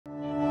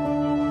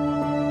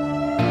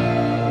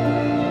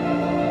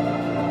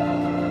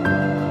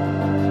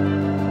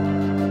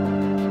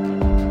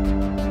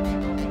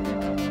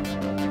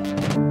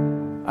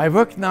I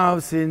work now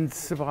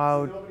since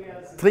about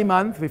 3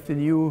 months with the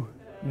new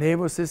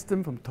Nevo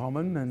system from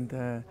Tommen,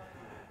 and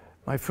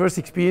my first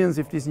experience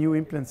with this new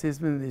implant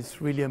system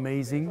is really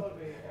amazing.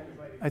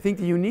 I think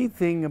the unique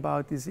thing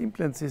about this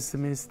implant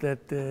system is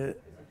that the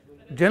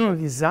general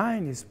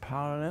design is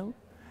parallel,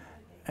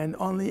 and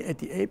only at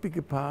the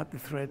apical part the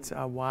threads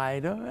are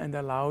wider and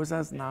allows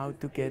us now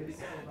to get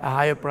a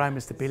higher primer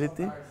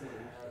stability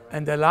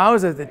and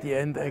allows us at the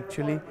end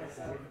actually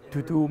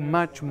to do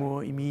much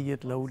more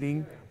immediate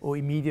loading or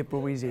immediate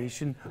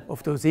polarization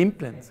of those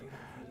implants.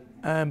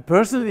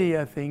 Personally,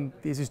 I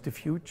think this is the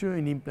future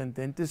in implant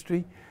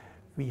dentistry.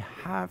 We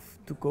have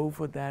to go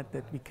for that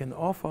we can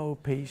offer our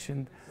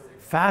patient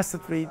faster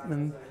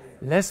treatment,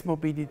 less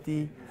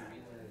morbidity,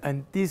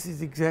 and this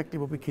is exactly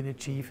what we can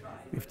achieve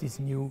with this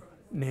new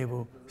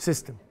Nevo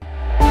system.